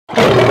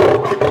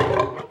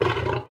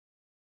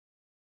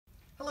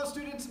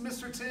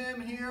Mr.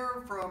 Tim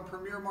here from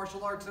Premier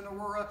Martial Arts in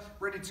Aurora,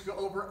 ready to go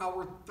over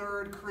our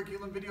third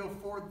curriculum video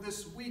for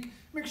this week.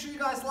 Make sure you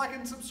guys like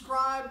and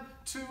subscribe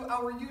to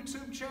our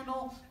YouTube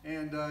channel,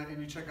 and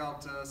you check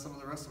out some of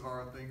the rest of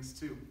our things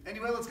too.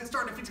 Anyway, let's get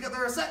started. Feet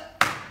together,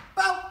 set,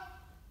 bow.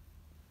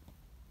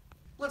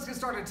 Let's get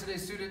started today,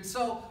 students.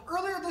 So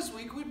earlier this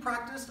week, we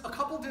practiced a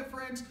couple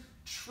different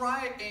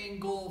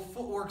triangle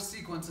footwork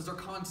sequences or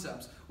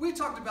concepts. We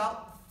talked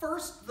about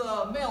first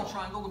the male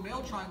triangle. The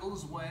male triangle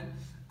is when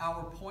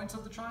our point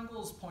of the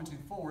triangle is pointing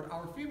forward.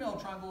 Our female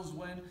triangle is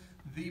when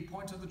the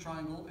point of the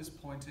triangle is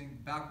pointing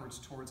backwards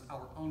towards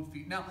our own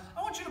feet. Now,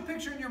 I want you to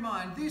picture in your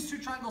mind these two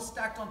triangles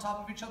stacked on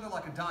top of each other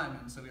like a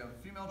diamond. So we have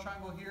a female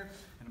triangle here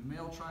and a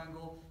male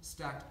triangle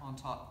stacked on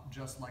top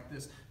just like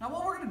this. Now,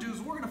 what we're going to do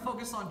is we're going to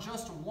focus on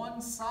just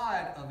one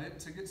side of it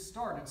to get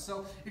started.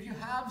 So if you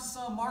have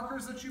some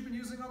markers that you've been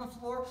using on the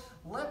floor,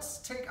 let's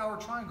take our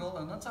triangle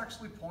and let's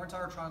actually point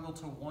our triangle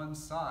to one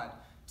side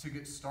to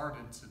get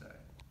started today.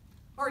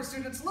 All right,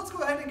 students, let's go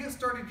ahead and get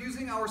started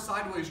using our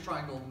sideways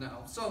triangle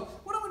now. So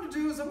what I'm going to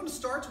do is I'm going to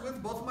start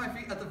with both of my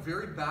feet at the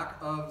very back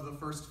of the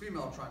first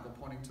female triangle,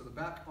 pointing to the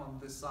back on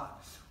this side.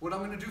 What I'm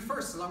going to do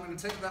first is I'm going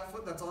to take that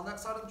foot that's on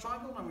that side of the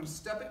triangle and I'm going to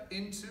step it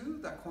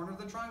into that corner of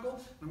the triangle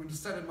and I'm going to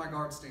set in my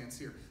guard stance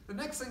here. The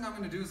next thing I'm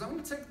going to do is I'm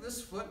going to take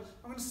this foot,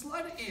 I'm going to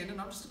slide it in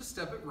and I'm just going to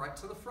step it right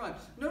to the front.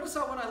 Notice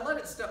how when I let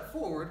it step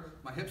forward,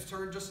 my hips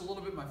turn just a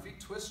little bit, my feet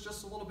twist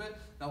just a little bit.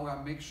 That way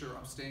I make sure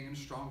I'm staying in a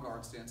strong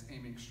guard stance,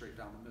 aiming straight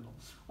down the middle.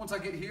 Once I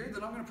get here,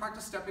 then I'm going to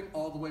practice stepping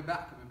all the way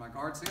back. I'm in my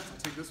guard stance, I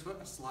take this foot,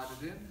 I slide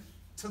it in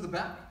to the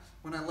back.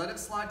 When I let it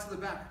slide to the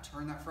back, I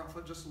turn that front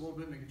foot just a little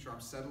bit, making sure I'm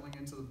settling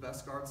into the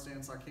best guard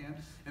stance I can.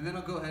 And then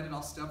I'll go ahead and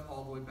I'll step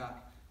all the way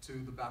back to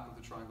the back of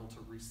the triangle to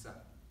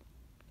reset.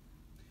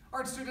 All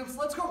right, students,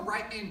 let's go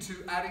right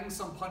into adding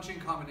some punching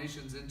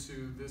combinations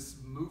into this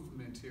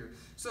movement here.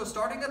 So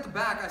starting at the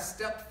back, I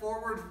stepped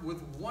forward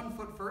with one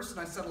foot first and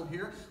I settled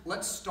here.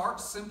 Let's start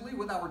simply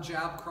with our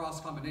jab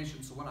cross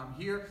combination. So when I'm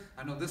here,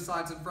 I know this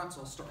side's in front, so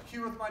I'll start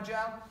here with my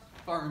jab,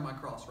 firing my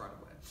cross right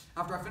away.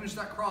 After I finish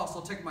that cross,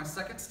 I'll take my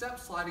second step,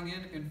 sliding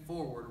in and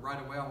forward right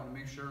away. I want to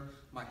make sure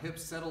my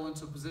hips settle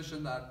into a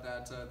position that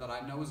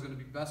I know is going to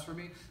be best for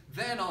me.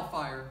 Then I'll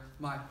fire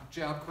my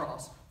jab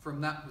cross from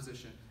that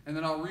position. And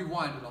then I'll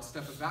rewind it. I'll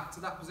step it back to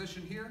that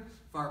position here,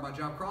 fire my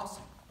jab cross,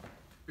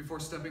 before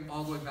stepping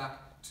all the way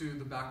back to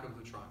the back of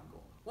the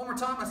triangle. One more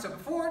time, I step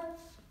it forward,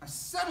 I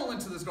settle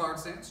into this guard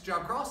stance,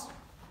 jab cross.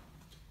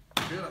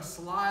 Good, I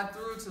slide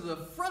through to the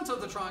front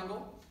of the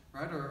triangle,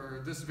 right,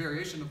 or this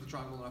variation of the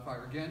triangle, and I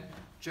fire again,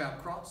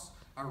 jab cross.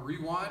 I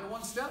rewind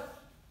one step,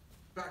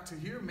 back to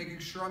here, making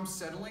sure I'm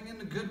settling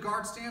in a good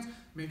guard stance,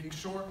 making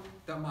sure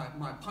that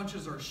my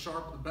punches are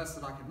sharp, the best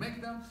that I can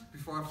make them,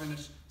 before I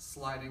finish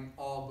sliding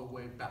all the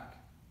way back.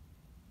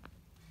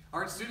 All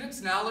right,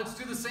 students, now let's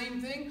do the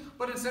same thing,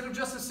 but instead of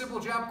just a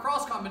simple jab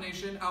cross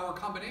combination, our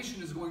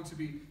combination is going to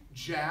be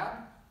jab,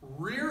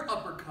 rear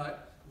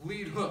uppercut,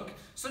 lead hook.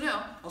 So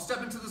now, I'll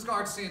step into this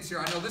guard stance here.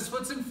 I know this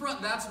foot's in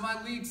front, that's my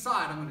lead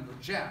side. I'm going to go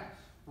jab.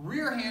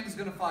 Rear hand is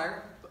going to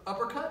fire the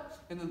uppercut,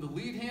 and then the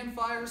lead hand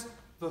fires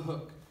the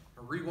hook.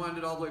 I rewind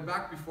it all the way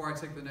back before I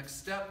take the next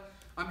step.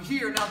 I'm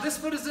here. Now this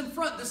foot is in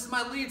front. This is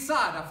my lead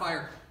side. I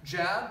fire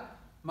jab,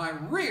 my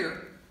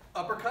rear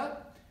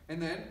uppercut, and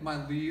then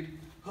my lead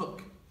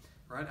hook.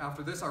 Right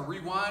after this, I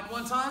rewind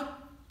one time,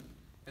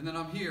 and then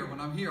I'm here. When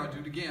I'm here, I do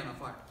it again. I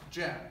fire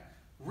jab,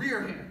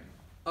 rear hand,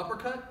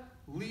 uppercut,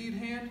 lead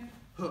hand,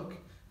 hook,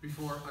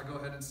 before I go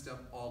ahead and step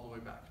all the way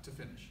back to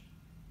finish.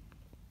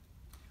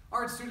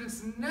 All right,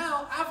 students,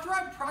 now after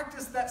I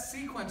practice that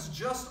sequence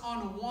just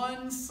on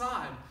one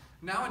side,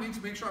 now I need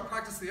to make sure I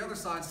practice the other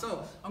side.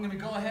 So I'm going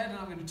to go ahead and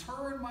I'm going to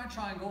turn my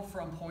triangle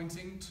from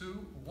pointing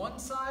to one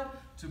side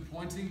to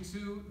pointing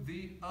to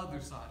the other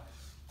side.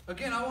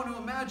 Again, I want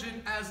to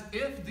imagine as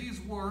if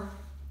these were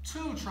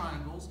two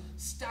triangles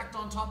stacked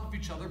on top of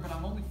each other, but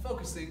I'm only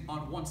focusing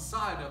on one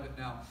side of it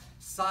now,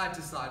 side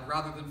to side,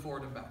 rather than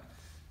forward and back.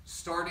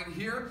 Starting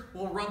here,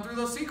 we'll run through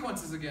those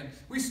sequences again.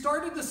 We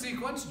started the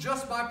sequence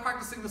just by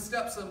practicing the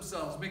steps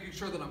themselves, making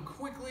sure that I'm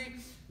quickly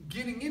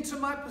getting into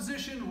my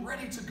position,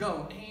 ready to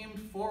go, aimed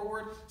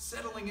forward,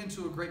 settling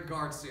into a great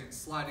guard stance,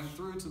 sliding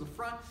through to the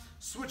front,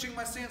 switching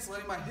my stance,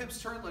 letting my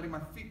hips turn, letting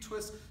my feet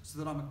twist so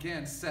that I'm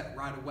again set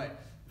right away.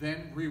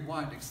 Then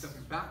rewinding,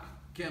 stepping back,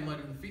 again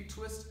letting the feet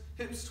twist,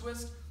 hips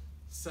twist,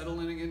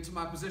 settling into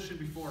my position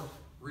before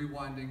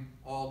rewinding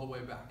all the way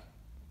back.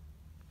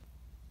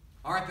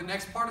 All right, the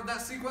next part of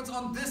that sequence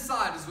on this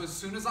side is as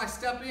soon as I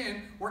step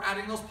in, we're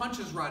adding those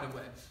punches right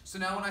away. So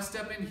now when I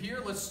step in here,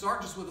 let's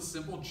start just with a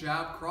simple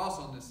jab cross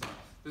on this side.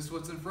 This is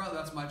what's in front,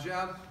 that's my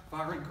jab,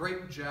 firing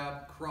great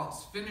jab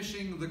cross,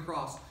 finishing the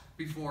cross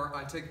before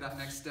I take that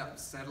next step,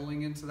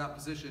 settling into that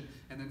position,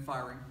 and then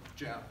firing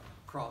jab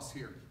cross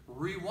here.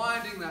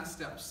 Rewinding that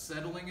step,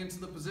 settling into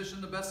the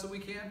position the best that we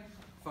can,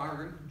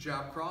 firing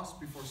jab cross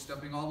before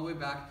stepping all the way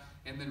back,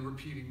 and then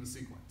repeating the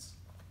sequence.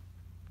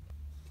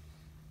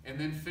 And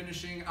then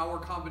finishing our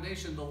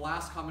combination, the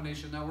last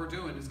combination that we're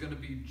doing is going to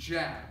be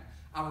jab.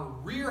 our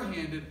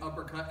rear-handed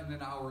uppercut, and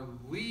then our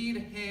lead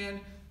hand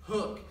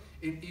hook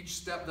in each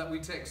step that we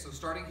take. So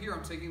starting here,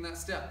 I'm taking that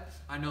step.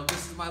 I know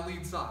this is my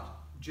lead side.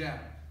 Jab,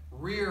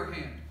 rear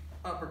hand,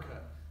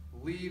 uppercut,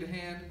 lead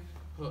hand,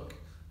 hook.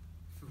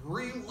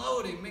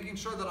 Reloading, making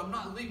sure that I'm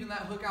not leaving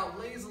that hook out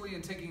lazily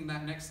and taking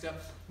that next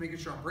step, making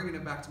sure I'm bringing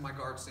it back to my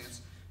guard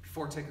stance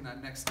before taking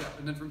that next step.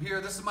 And then from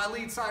here, this is my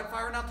lead side,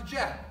 firing out the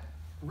jab.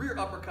 Rear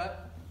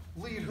uppercut,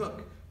 lead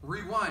hook,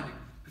 rewinding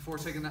before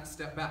taking that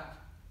step back.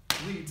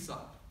 Lead side,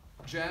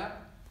 jab,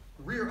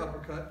 rear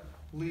uppercut,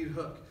 lead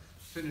hook,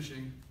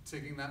 finishing,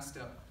 taking that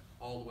step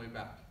all the way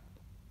back.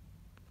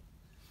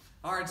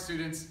 All right,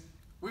 students,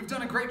 we've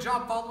done a great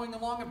job following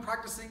along and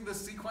practicing the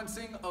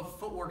sequencing of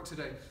footwork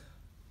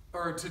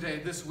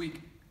this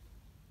week.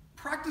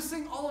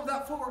 Practicing all of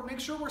that footwork, make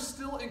sure we're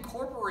still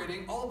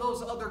incorporating all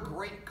those other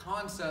great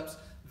concepts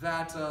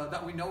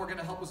that we know are going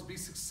to help us be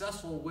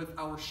successful with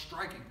our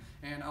striking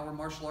and our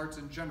martial arts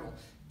in general.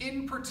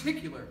 In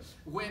particular,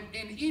 when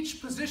in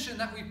each position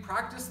that we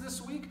practice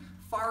this week,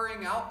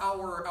 firing out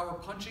our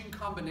punching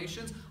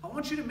combinations, I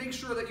want you to make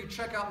sure that you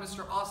check out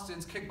Mr.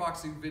 Austin's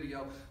kickboxing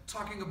video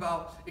talking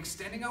about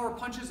extending our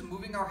punches and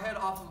moving our head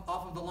off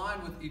of the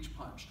line with each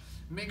punch.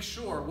 Make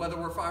sure, whether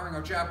we're firing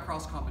our jab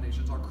cross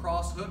combinations, our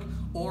cross hook,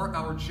 or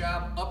our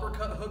jab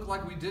uppercut hook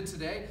like we did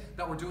today,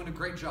 that we're doing a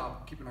great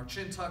job keeping our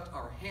chin tucked,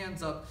 our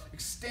hands up,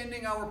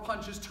 extending our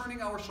punches,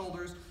 turning our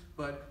shoulders,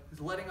 but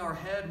letting our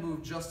head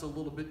move just a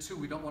little bit too.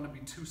 We don't want to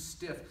be too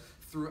stiff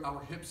through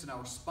our hips and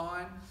our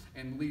spine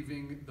and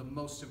leaving the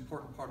most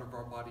important part of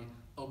our body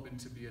open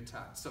to be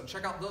attacked. So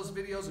check out those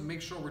videos and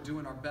make sure we're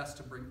doing our best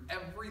to bring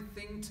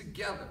everything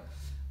together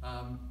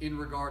in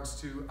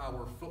regards to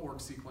our footwork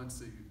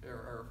sequencing.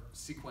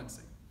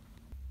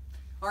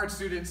 All right,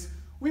 students,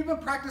 we've been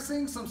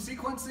practicing some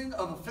sequencing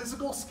of a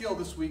physical skill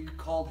this week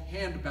called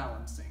hand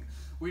balancing.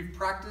 We've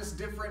practiced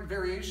different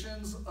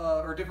variations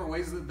or different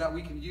ways that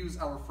we can use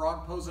our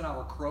frog pose and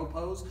our crow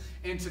pose.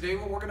 And today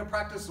what we're going to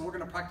practice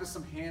is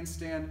some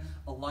handstand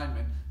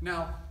alignment.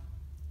 Now,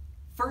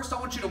 first I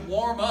want you to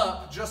warm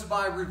up just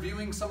by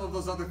reviewing some of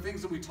those other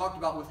things that we talked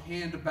about with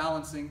hand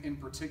balancing in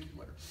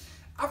particular.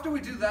 After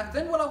we do that,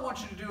 then what I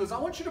want you to do is I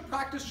want you to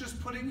practice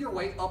just putting your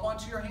weight up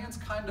onto your hands,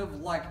 kind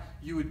of like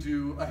you would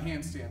do a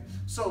handstand.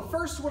 So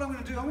first what I'm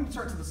going to do, I'm going to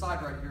turn to the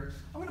side right here.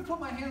 I'm going to put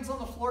my hands on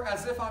the floor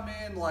as if I'm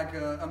in like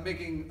I'm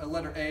making a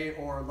letter A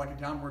or like a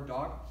downward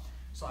dog.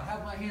 So I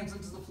have my hands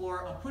into the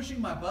floor, I'm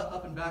pushing my butt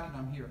up and back, and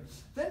I'm here.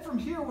 Then from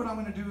here what I'm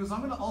going to do is I'm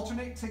going to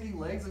alternate taking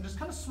legs and just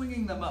kind of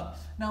swinging them up.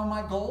 Now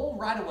my goal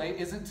right away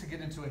isn't to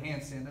get into a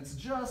handstand. It's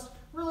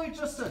really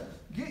just to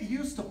get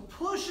used to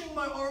pushing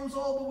my arms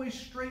all the way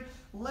straight,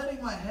 letting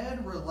my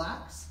head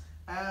relax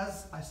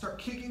as I start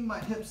kicking my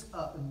hips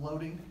up and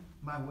loading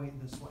my weight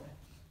this way.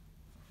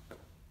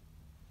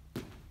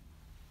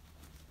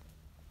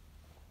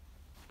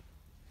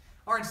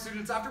 All right,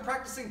 students, after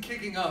practicing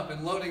kicking up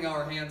and loading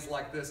our hands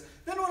like this,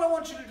 then what I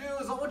want you to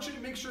do is I want you to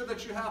make sure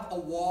that you have a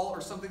wall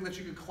or something that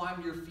you can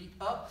climb your feet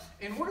up.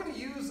 And we're going to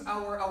use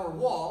our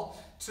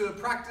wall to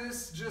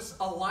practice just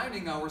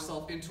aligning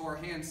ourselves into our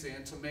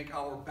handstand to make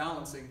our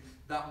balancing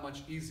that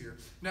much easier.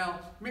 Now,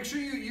 make sure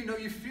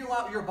you feel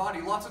out your body.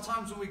 Lots of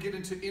times when we get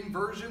into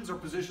inversions or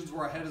positions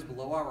where our head is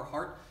below our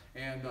heart,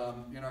 and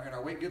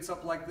our weight gets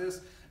up like this,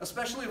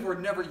 especially if we're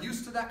never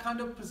used to that kind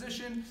of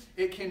position,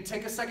 it can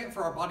take a second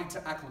for our body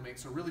to acclimate.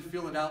 So really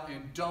feel it out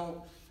and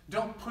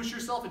don't push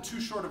yourself in too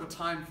short of a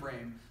time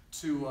frame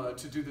to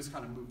do this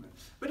kind of movement.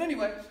 But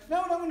anyway,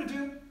 now what I'm going to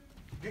do,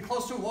 get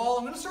close to a wall,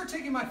 I'm going to start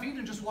taking my feet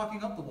and just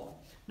walking up the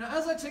wall. Now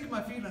as I take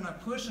my feet and I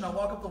push and I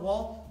walk up the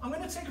wall, I'm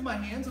going to take my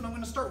hands and I'm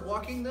going to start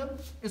walking them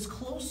as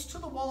close to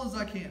the wall as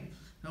I can.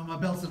 Now my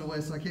belt's in the way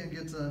so I can't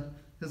get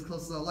as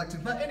close as I like to.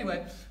 But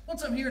anyway,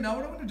 once I'm here, now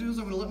what I'm going to do is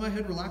I'm going to let my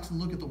head relax and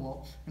look at the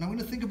wall. And I'm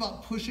going to think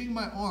about pushing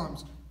my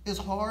arms as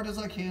hard as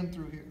I can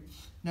through here.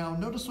 Now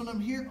notice when I'm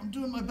here, I'm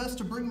doing my best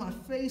to bring my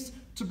face,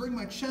 to bring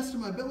my chest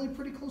and my belly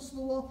pretty close to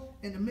the wall,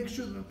 and to make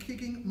sure that I'm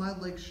kicking my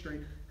legs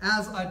straight.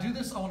 As I do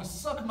this, I want to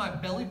suck my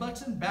belly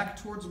button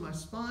back towards my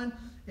spine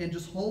and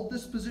just hold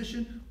this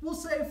position, we'll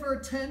say for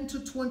 10 to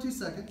 20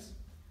 seconds.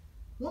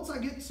 Once I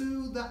get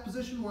to that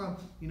position where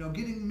I'm,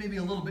 getting maybe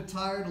a little bit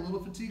tired, a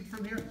little fatigued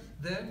from here,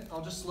 then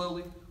I'll just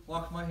slowly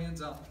walk my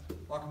hands out,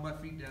 walking my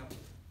feet down.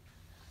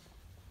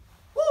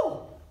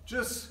 Woo!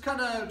 Just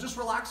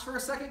relax for a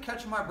second,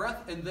 catch my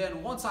breath, and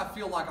then once I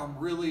feel like I'm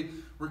really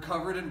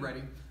recovered and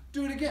ready,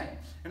 do it again.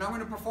 And I'm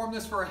going to perform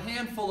this for a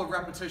handful of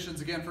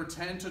repetitions again for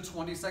 10 to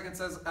 20 seconds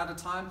at a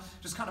time,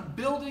 just kind of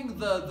building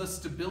the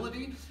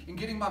stability and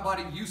getting my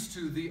body used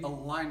to the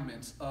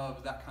alignment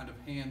of that kind of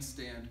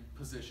handstand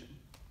position.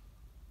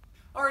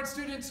 All right,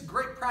 students,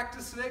 great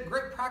practice today,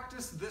 great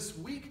practice this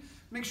week.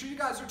 Make sure you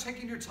guys are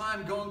taking your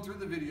time going through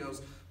the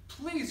videos.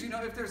 Please,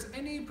 if there's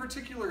any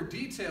particular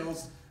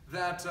details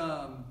that,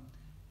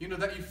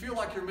 that you feel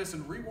like you're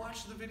missing,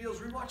 rewatch the videos,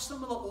 rewatch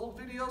some of the old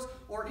videos,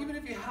 or even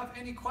if you have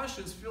any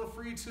questions, feel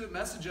free to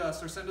message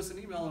us or send us an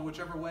email in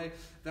whichever way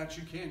that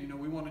you can.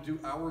 We want to do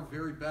our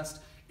very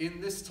best in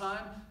this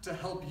time to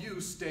help you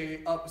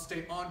stay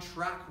on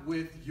track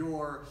with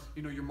your,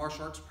 your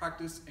martial arts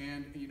practice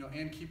and,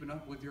 and keeping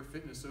up with your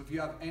fitness. So if you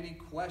have any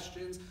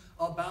questions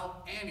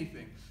about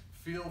anything,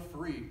 feel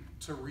free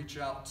to reach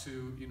out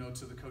to,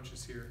 to the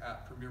coaches here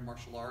at Premier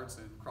Martial Arts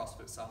and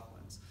CrossFit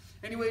Southlands.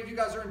 Anyway, if you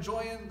guys are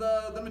enjoying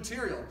the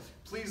material,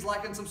 please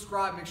like and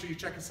subscribe. Make sure you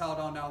check us out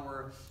on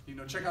our,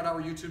 check out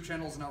our YouTube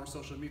channels and our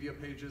social media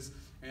pages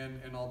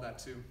and all that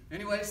too.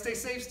 Anyway, stay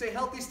safe, stay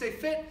healthy, stay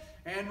fit,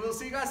 and we'll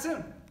see you guys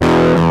soon.